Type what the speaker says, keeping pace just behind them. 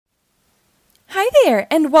there,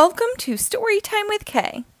 and welcome to Storytime with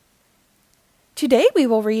Kay. Today we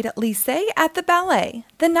will read Lisée at the Ballet,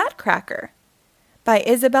 The Nutcracker, by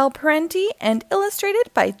Isabel Parenti and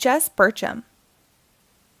illustrated by Jess Burcham.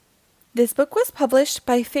 This book was published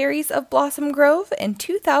by Fairies of Blossom Grove in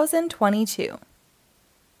 2022.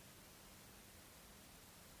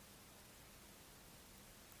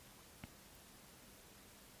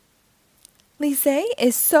 Lisée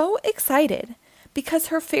is so excited because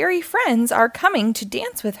her fairy friends are coming to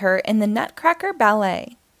dance with her in the Nutcracker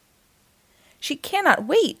Ballet. She cannot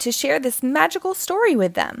wait to share this magical story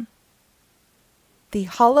with them. The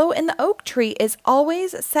hollow in the oak tree is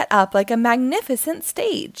always set up like a magnificent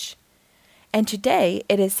stage, and today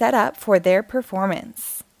it is set up for their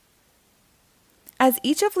performance. As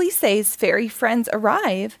each of Lisée's fairy friends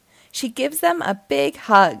arrive, she gives them a big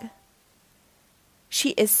hug. She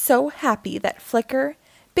is so happy that Flicker,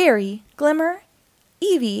 Berry, Glimmer,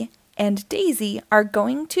 Evie, and Daisy are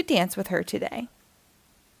going to dance with her today.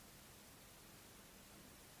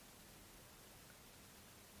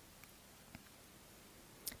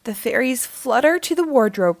 The fairies flutter to the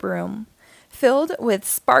wardrobe room, filled with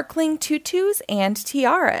sparkling tutus and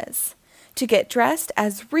tiaras, to get dressed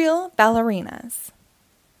as real ballerinas.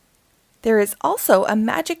 There is also a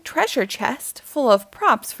magic treasure chest full of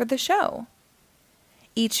props for the show.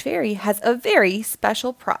 Each fairy has a very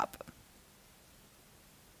special prop.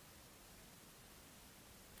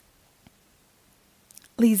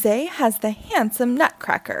 Lisée has the handsome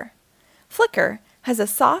Nutcracker. Flicker has a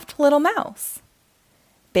soft little mouse.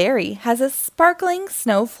 Berry has a sparkling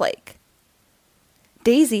snowflake.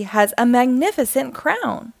 Daisy has a magnificent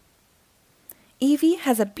crown. Evie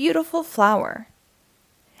has a beautiful flower.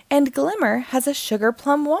 And Glimmer has a sugar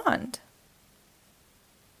plum wand.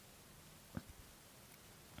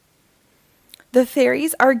 The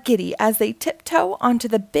fairies are giddy as they tiptoe onto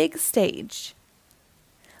the big stage.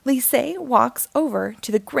 Lisée walks over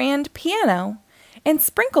to the grand piano and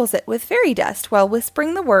sprinkles it with fairy dust while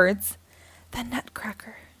whispering the words, "The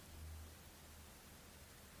Nutcracker."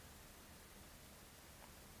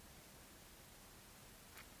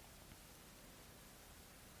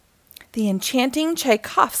 The enchanting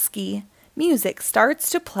Tchaikovsky music starts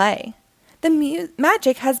to play. The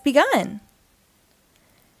magic has begun.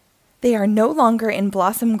 They are no longer in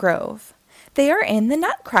Blossom Grove. They are in the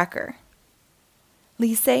Nutcracker.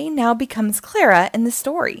 Lisée now becomes Clara in the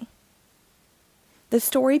story. The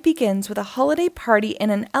story begins with a holiday party in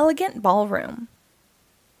an elegant ballroom.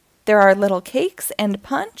 There are little cakes and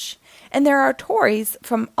punch, and there are toys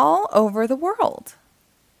from all over the world.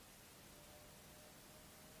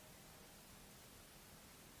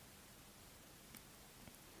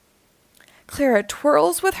 Clara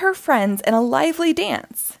twirls with her friends in a lively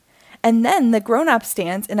dance, and then the grown-ups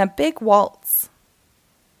dance in a big waltz.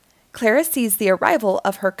 Clara sees the arrival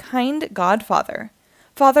of her kind godfather,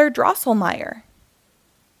 Father Drosselmeyer.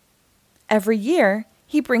 Every year,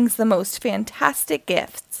 he brings the most fantastic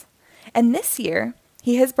gifts, and this year,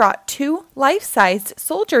 he has brought 2 life-sized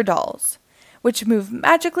soldier dolls, which move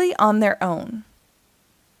magically on their own.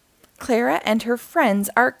 Clara and her friends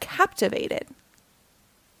are captivated.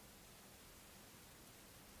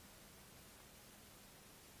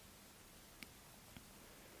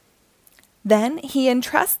 Then he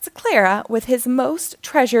entrusts Clara with his most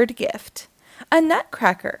treasured gift, a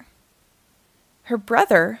nutcracker. Her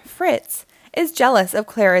brother, Fritz, is jealous of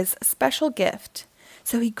Clara's special gift,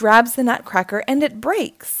 so he grabs the nutcracker and it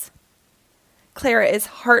breaks. Clara is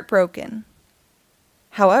heartbroken.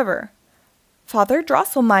 However, Father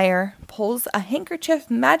Drosselmeyer pulls a handkerchief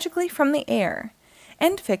magically from the air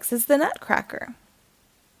and fixes the nutcracker.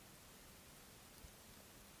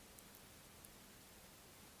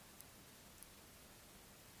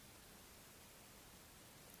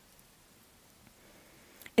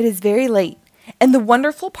 It is very late, and the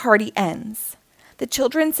wonderful party ends. The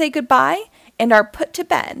children say goodbye and are put to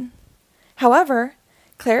bed. However,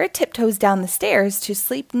 Clara tiptoes down the stairs to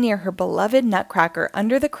sleep near her beloved Nutcracker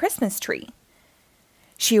under the Christmas tree.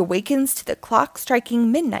 She awakens to the clock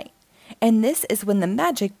striking midnight, and this is when the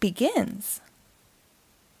magic begins.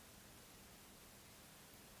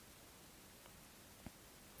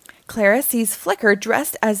 Clara sees Flicker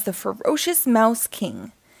dressed as the ferocious Mouse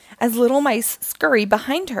King, as little mice scurry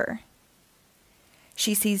behind her.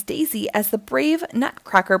 She sees Daisy as the brave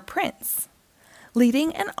Nutcracker Prince,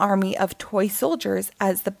 leading an army of toy soldiers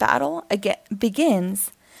as the battle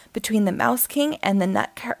begins between the Mouse King and the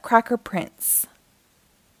Nutcracker Prince.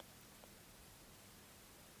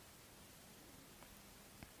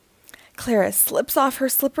 Clara slips off her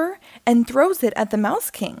slipper and throws it at the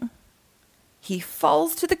Mouse King. He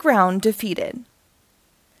falls to the ground defeated.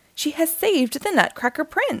 She has saved the Nutcracker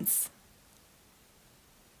Prince.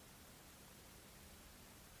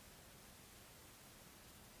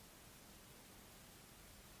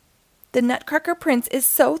 The Nutcracker Prince is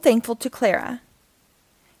so thankful to Clara.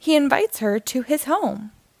 He invites her to his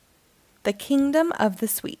home, the Kingdom of the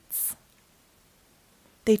Sweets.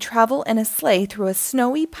 They travel in a sleigh through a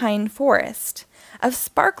snowy pine forest of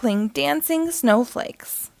sparkling, dancing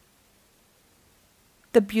snowflakes.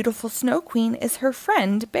 The beautiful Snow Queen is her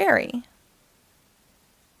friend, Berry.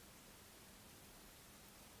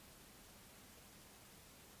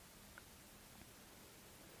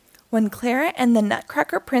 When Clara and the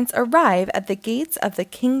Nutcracker Prince arrive at the gates of the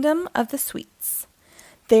Kingdom of the Sweets,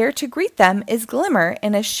 there to greet them is Glimmer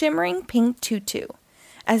in a shimmering pink tutu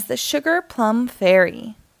as the Sugar Plum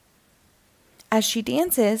Fairy. As she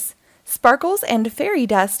dances, sparkles and fairy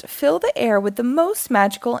dust fill the air with the most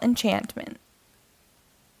magical enchantment.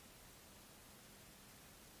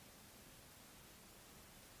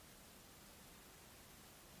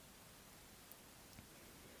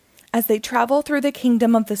 As they travel through the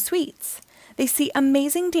Kingdom of the Sweets, they see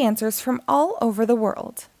amazing dancers from all over the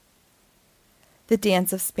world. The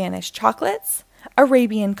dance of Spanish chocolates,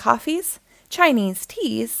 Arabian coffees, Chinese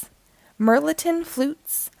teas, Merliton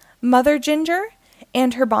flutes, Mother Ginger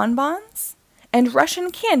and her bonbons, and Russian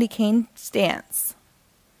candy canes dance,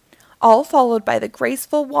 all followed by the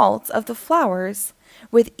graceful waltz of the flowers,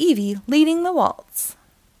 with Evie leading the waltz.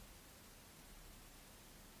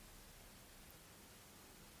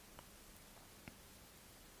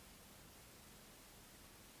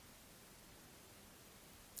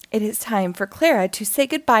 It is time for Clara to say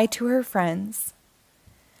goodbye to her friends.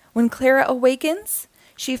 When Clara awakens,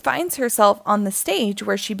 she finds herself on the stage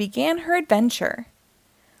where she began her adventure.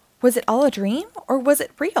 Was it all a dream, or was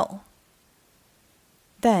it real?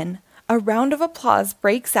 Then, a round of applause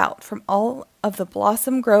breaks out from all of the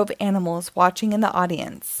Blossom Grove animals watching in the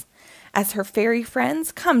audience, as her fairy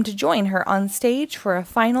friends come to join her on stage for a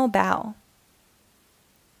final bow.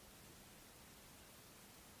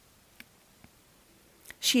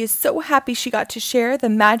 She is so happy she got to share the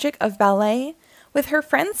magic of ballet with her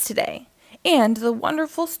friends today and the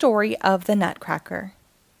wonderful story of the Nutcracker.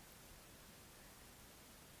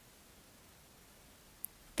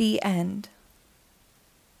 The end.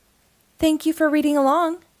 Thank you for reading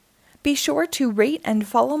along. Be sure to rate and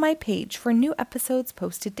follow my page for new episodes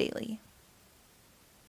posted daily.